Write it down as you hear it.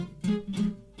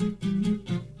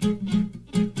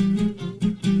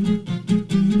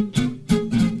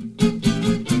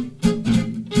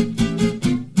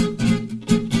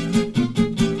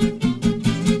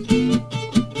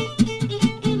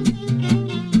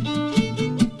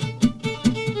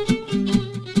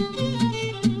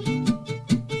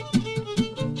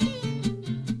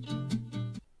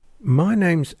My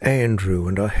name's Andrew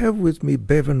and I have with me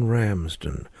Bevan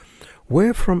Ramsden.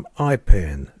 We're from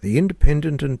IPAN, the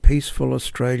Independent and Peaceful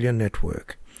Australia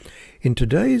Network. In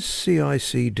today's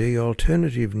CICD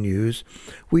Alternative News,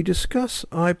 we discuss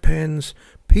IPAN's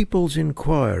People's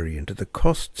Inquiry into the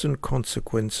costs and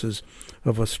consequences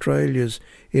of Australia's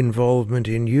involvement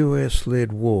in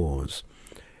US-led wars,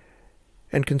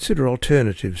 and consider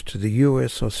alternatives to the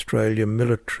US-Australia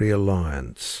military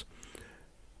alliance.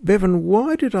 Bevan,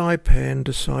 why did IPAN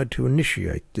decide to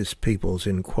initiate this People's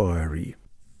Inquiry?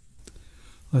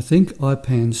 I think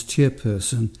IPAN's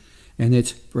chairperson,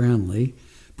 Annette Brownlee,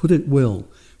 put it well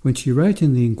when she wrote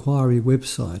in the inquiry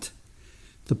website,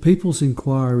 "The People's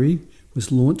Inquiry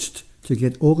was launched to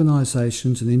get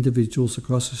organisations and individuals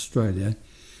across Australia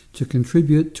to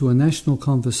contribute to a national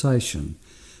conversation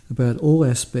about all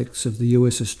aspects of the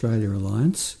US-Australia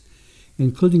alliance,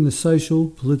 including the social,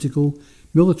 political,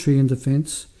 military and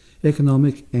defence,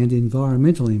 economic and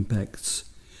environmental impacts,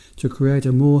 to create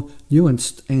a more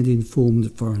nuanced and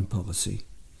informed foreign policy.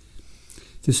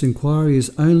 This inquiry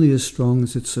is only as strong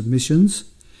as its submissions,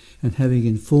 and having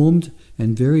informed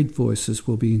and varied voices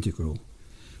will be integral.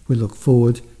 We look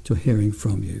forward to hearing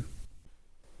from you."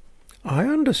 I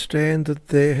understand that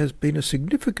there has been a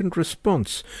significant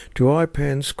response to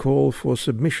IPAN's call for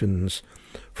submissions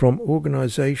from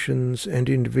organisations and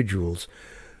individuals,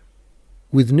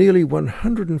 with nearly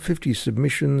 150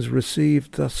 submissions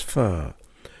received thus far.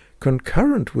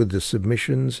 Concurrent with the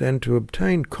submissions and to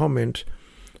obtain comment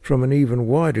from an even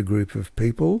wider group of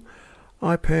people,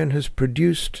 IPAN has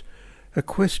produced a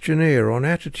questionnaire on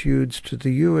attitudes to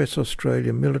the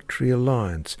US-Australia military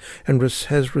alliance and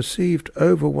has received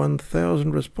over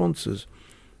 1,000 responses.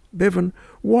 Bevan,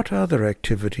 what other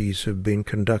activities have been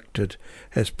conducted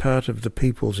as part of the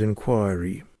People's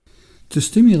Inquiry? To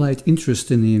stimulate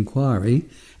interest in the inquiry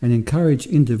and encourage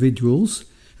individuals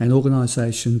and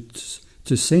organisations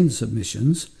to send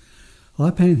submissions,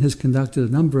 IPAN has conducted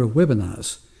a number of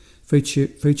webinars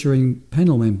featuring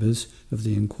panel members of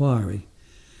the inquiry.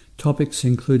 Topics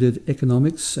included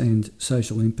economics and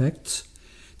social impacts,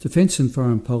 defence and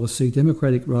foreign policy,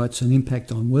 democratic rights and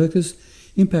impact on workers,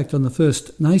 impact on the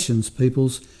First Nations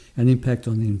peoples and impact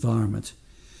on the environment.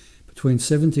 Between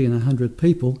 70 and 100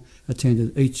 people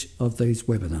attended each of these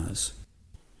webinars.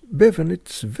 Bevan,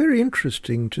 it's very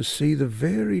interesting to see the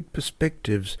varied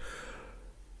perspectives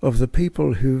of the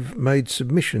people who've made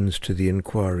submissions to the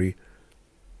inquiry.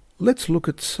 Let's look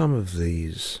at some of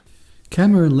these.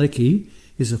 Cameron Leckie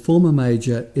is a former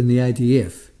major in the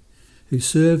ADF who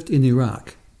served in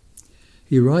Iraq.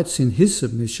 He writes in his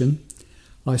submission,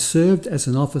 "I served as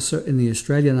an officer in the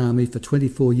Australian Army for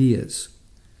 24 years.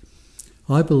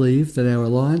 I believe that our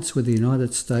alliance with the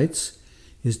United States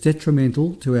is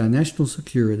detrimental to our national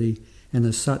security and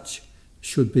as such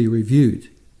should be reviewed."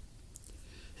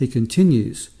 He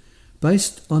continues,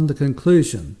 "Based on the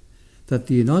conclusion that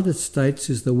the United States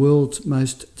is the world's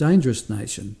most dangerous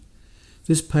nation,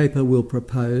 this paper will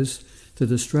propose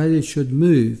that Australia should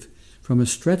move from a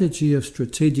strategy of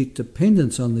strategic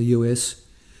dependence on the US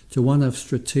to one of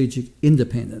strategic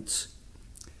independence.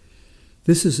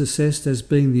 This is assessed as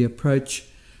being the approach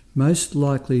most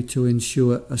likely to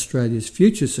ensure Australia's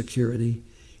future security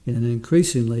in an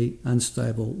increasingly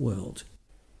unstable world."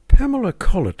 Pamela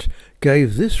Collett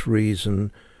gave this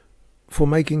reason for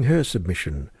making her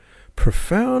submission: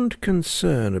 profound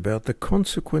concern about the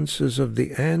consequences of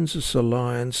the ANZUS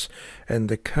alliance and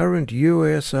the current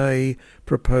USA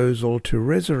proposal to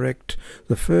resurrect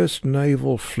the first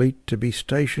naval fleet to be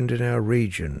stationed in our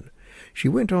region. She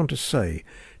went on to say,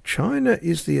 "China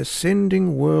is the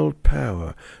ascending world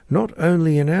power, not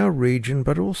only in our region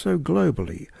but also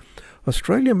globally.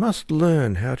 Australia must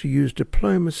learn how to use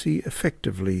diplomacy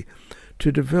effectively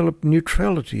to develop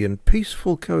neutrality and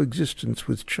peaceful coexistence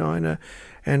with China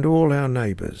and all our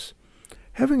neighbours.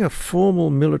 Having a formal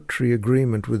military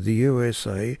agreement with the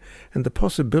USA and the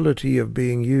possibility of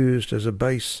being used as a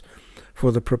base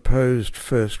for the proposed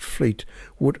First Fleet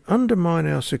would undermine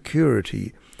our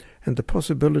security and the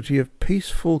possibility of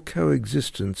peaceful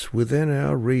coexistence within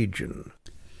our region."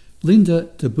 Linda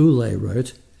de Boulay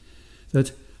wrote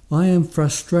that, "I am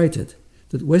frustrated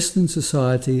that Western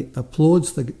society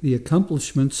applauds the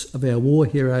accomplishments of our war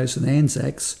heroes and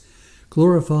Anzacs,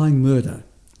 glorifying murder."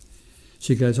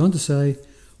 She goes on to say,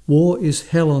 War is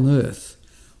hell on earth.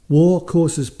 War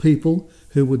causes people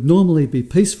who would normally be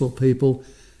peaceful people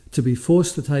to be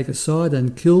forced to take a side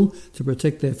and kill to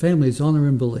protect their family's honour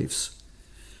and beliefs.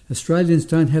 Australians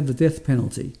don't have the death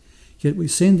penalty, yet we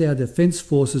send our defence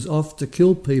forces off to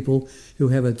kill people who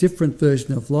have a different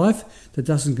version of life that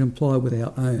doesn't comply with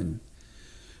our own.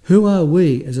 Who are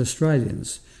we as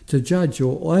Australians to judge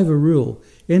or overrule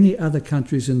any other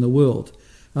countries in the world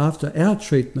after our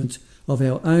treatment of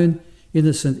our own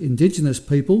innocent Indigenous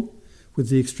people with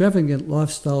the extravagant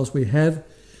lifestyles we have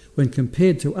when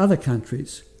compared to other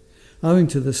countries, owing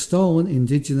to the stolen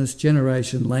Indigenous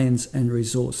generation lands and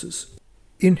resources?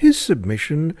 In his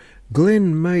submission,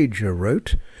 Glenn Major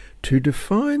wrote, "To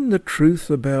define the truth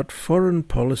about foreign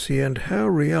policy and how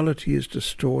reality is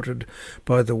distorted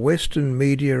by the Western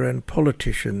media and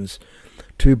politicians,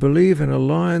 to believe an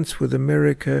alliance with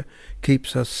America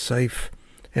keeps us safe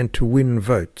and to win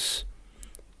votes.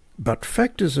 But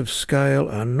factors of scale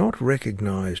are not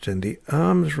recognised, and the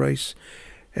arms race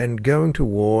and going to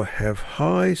war have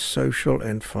high social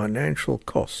and financial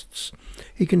costs."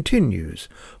 He continues,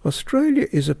 "Australia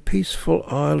is a peaceful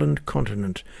island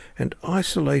continent and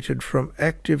isolated from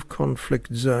active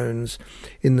conflict zones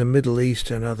in the Middle East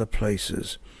and other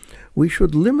places. We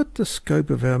should limit the scope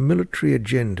of our military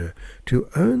agenda to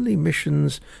only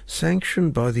missions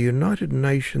sanctioned by the United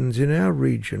Nations in our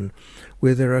region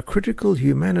where there are critical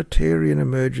humanitarian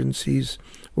emergencies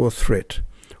or threat,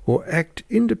 or act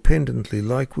independently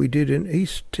like we did in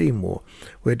East Timor,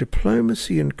 where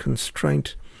diplomacy and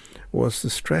constraint was the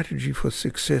strategy for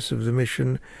success of the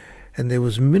mission and there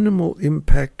was minimal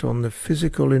impact on the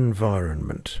physical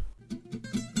environment."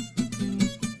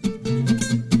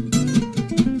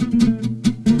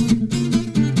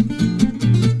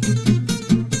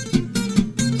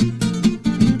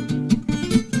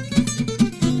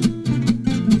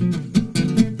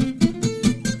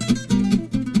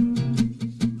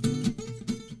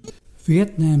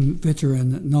 Vietnam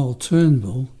veteran Noel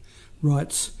Turnbull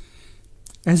writes,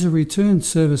 "As a returned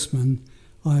serviceman,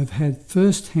 I have had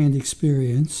first-hand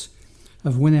experience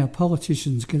of when our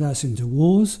politicians get us into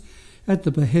wars at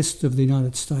the behest of the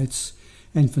United States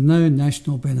and for no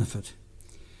national benefit."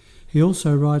 He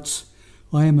also writes,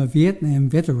 "I am a Vietnam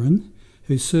veteran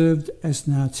who served as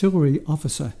an artillery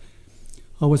officer.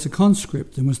 I was a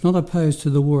conscript and was not opposed to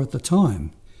the war at the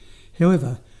time.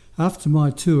 However, after my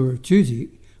tour of duty,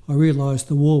 I realised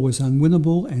the war was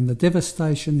unwinnable and the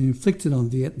devastation inflicted on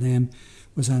Vietnam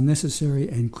was unnecessary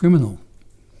and criminal.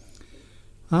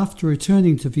 After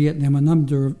returning to Vietnam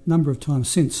a number of times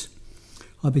since,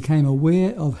 I became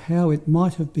aware of how it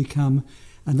might have become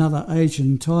another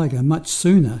Asian tiger much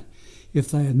sooner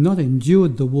if they had not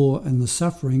endured the war and the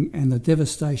suffering and the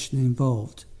devastation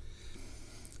involved.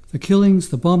 The killings,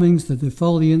 the bombings, the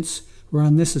defoliants were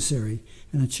unnecessary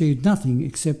and achieved nothing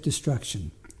except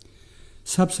destruction.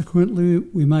 Subsequently,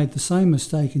 we made the same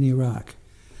mistake in Iraq,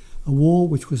 a war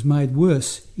which was made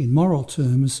worse in moral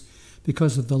terms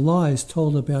because of the lies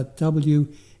told about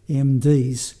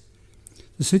WMDs.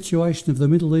 The situation of the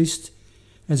Middle East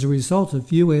as a result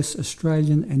of US,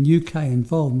 Australian and UK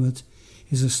involvement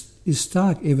is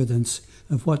stark evidence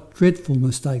of what dreadful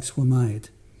mistakes were made.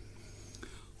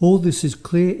 All this is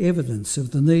clear evidence of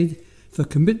the need for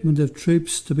commitment of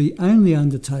troops to be only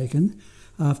undertaken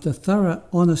after thorough,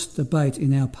 honest debate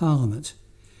in our Parliament.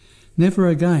 Never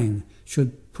again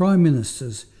should Prime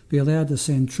Ministers be allowed to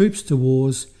send troops to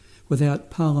wars without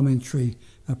parliamentary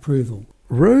approval."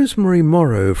 Rosemary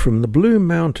Morrow from the Blue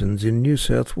Mountains in New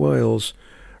South Wales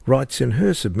writes in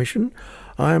her submission,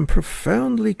 "I am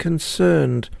profoundly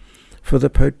concerned for the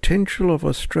potential of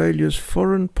Australia's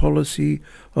foreign policy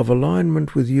of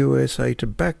alignment with USA to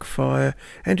backfire,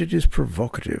 and it is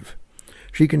provocative."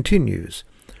 She continues,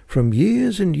 "From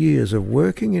years and years of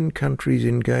working in countries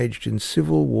engaged in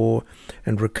civil war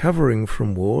and recovering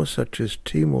from war, such as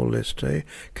Timor-Leste,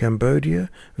 Cambodia,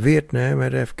 Vietnam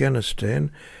and Afghanistan,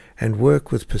 and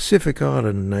work with Pacific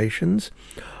Island nations,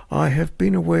 I have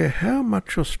been aware how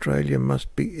much Australia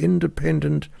must be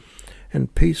independent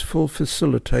and peaceful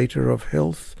facilitator of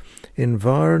health,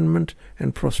 environment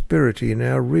and prosperity in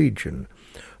our region.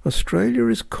 Australia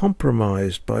is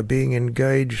compromised by being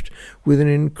engaged with an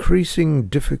increasing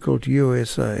difficult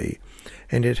USA,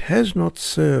 and it has not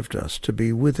served us to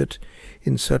be with it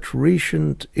in such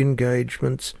recent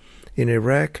engagements in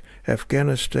Iraq,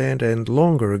 Afghanistan and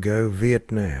longer ago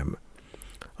Vietnam.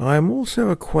 I am also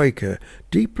a Quaker,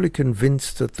 deeply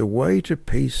convinced that the way to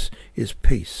peace is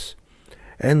peace,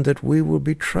 and that we will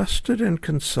be trusted and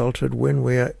consulted when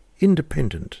we are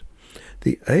independent.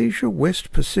 The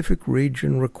Asia-West Pacific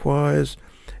region requires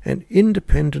and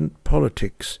independent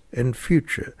politics and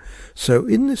future. So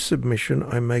in this submission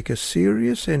I make a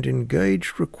serious and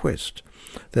engaged request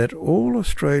that all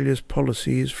Australia's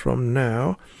policies from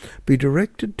now be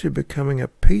directed to becoming a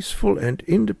peaceful and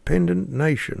independent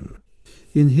nation.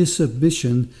 In his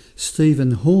submission,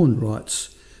 Stephen Horn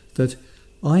writes that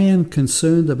I am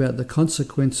concerned about the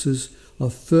consequences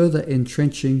of further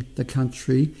entrenching the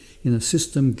country in a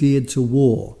system geared to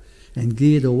war and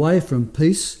geared away from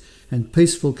peace and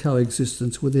peaceful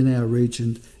coexistence within our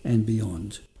region and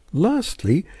beyond.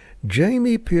 Lastly,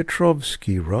 Jamie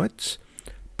Piotrowski writes,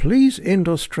 please end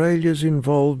Australia's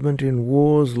involvement in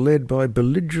wars led by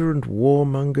belligerent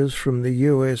warmongers from the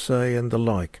USA and the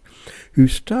like, who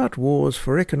start wars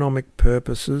for economic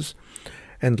purposes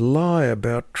and lie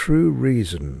about true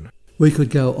reason. We could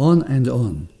go on and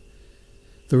on.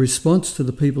 The response to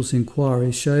the People's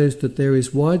Inquiry shows that there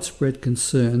is widespread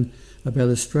concern about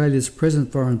Australia's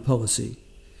present foreign policy,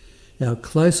 our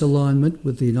close alignment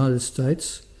with the United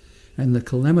States, and the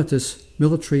calamitous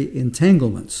military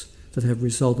entanglements that have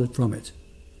resulted from it.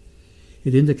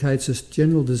 It indicates a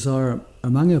general desire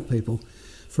among our people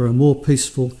for a more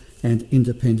peaceful and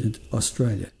independent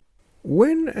Australia.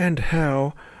 When and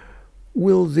how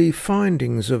will the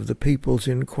findings of the People's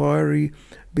Inquiry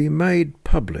be made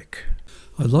public?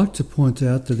 I'd like to point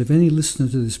out that if any listener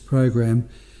to this program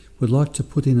would like to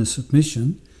put in a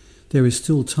submission, there is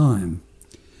still time.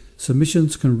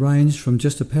 Submissions can range from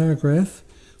just a paragraph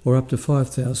or up to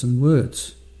 5,000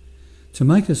 words. To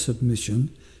make a submission,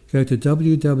 go to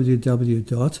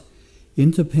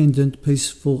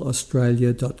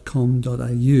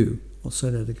www.independentpeacefulaustralia.com.au. I'll say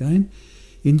that again,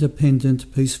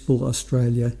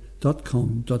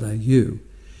 independentpeacefulaustralia.com.au,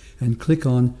 and click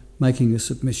on Making a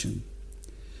Submission.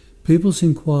 People's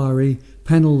Inquiry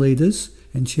panel leaders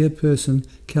and Chairperson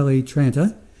Kelly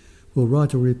Tranter will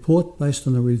write a report based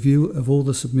on a review of all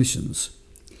the submissions.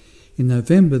 In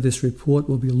November, this report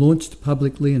will be launched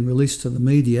publicly and released to the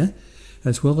media,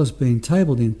 as well as being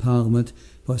tabled in Parliament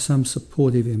by some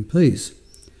supportive MPs.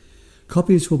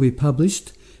 Copies will be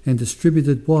published and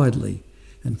distributed widely,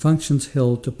 and functions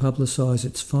held to publicise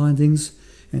its findings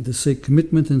and to seek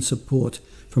commitment and support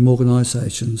from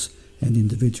organisations and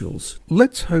individuals.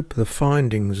 Let's hope the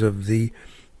findings of the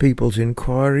People's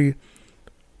Inquiry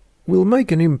will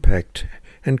make an impact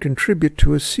and contribute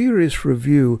to a serious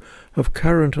review of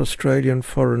current Australian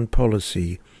foreign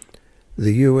policy,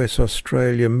 the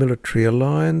US-Australia military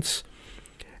alliance,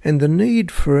 and the need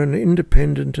for an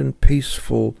independent and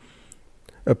peaceful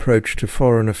approach to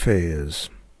foreign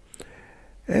affairs.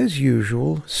 As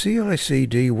usual,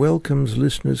 CICD welcomes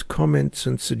listeners' comments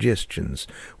and suggestions,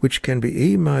 which can be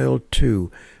emailed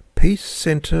to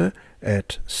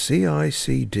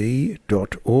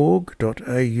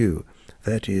peacecentre@cicd.org.au.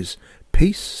 That is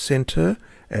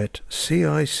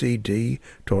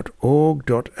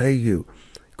peacecentre@cicd.org.au.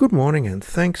 Good morning and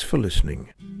thanks for listening.